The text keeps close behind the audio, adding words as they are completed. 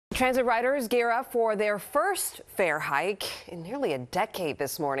Transit riders gear up for their first fare hike in nearly a decade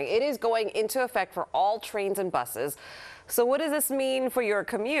this morning. It is going into effect for all trains and buses. So what does this mean for your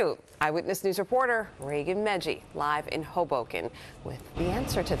commute? Eyewitness News reporter Raegan Medgie live in Hoboken with the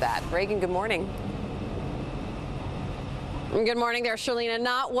answer to that. Raegan, good morning. Good morning there, Charlene.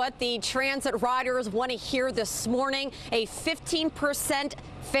 Not what the transit riders want to hear this morning. A 15%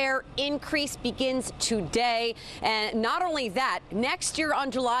 fare increase begins today. And not only that, next year on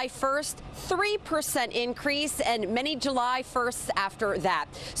July 1st, 3% increase and many July 1sts after that.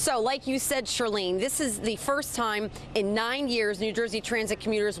 So like you said, Charlene, this is the first time in 9 years New Jersey Transit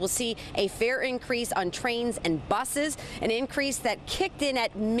commuters will see a fare increase on trains and buses, an increase that kicked in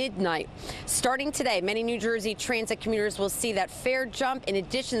at midnight. Starting today, many New Jersey Transit commuters will see that fare jump. In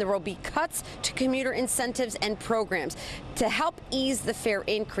addition, there will be cuts to commuter incentives and programs. To help ease the fare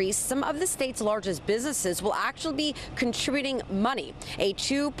increase, some of the state's largest businesses will actually be contributing money, a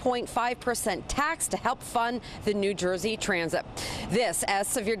 2.5% tax to help fund the New Jersey Transit. This as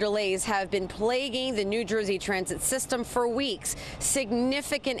severe delays have been plaguing the New Jersey Transit system for weeks.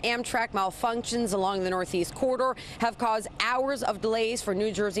 Significant Amtrak malfunctions along the Northeast Corridor have caused hours of delays for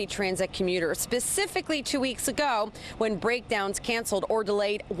New Jersey Transit commuters. Specifically 2 weeks ago, when breakdowns canceled or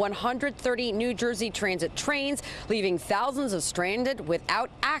delayed 130 New Jersey Transit trains, leaving thousands of stranded without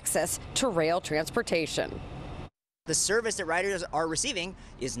access to rail transportation. The service that riders are receiving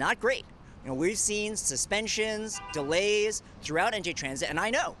is not great. We've seen suspensions, delays throughout NJ Transit, and I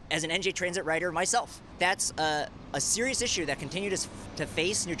know, as an NJ Transit rider myself, that's a serious issue that continues to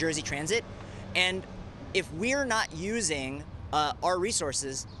face New Jersey Transit. And if we're not using our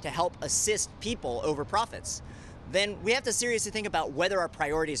resources to help assist people over profits, then we have to seriously think about whether our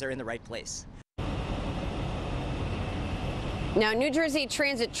priorities are in the right place. Now, New Jersey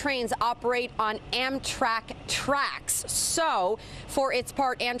Transit trains operate on Amtrak tracks. So, for its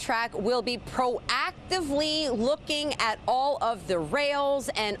part, Amtrak will be proactively looking at all of the rails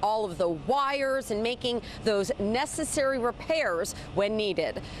and all of the wires and making those necessary repairs when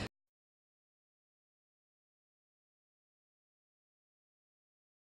needed.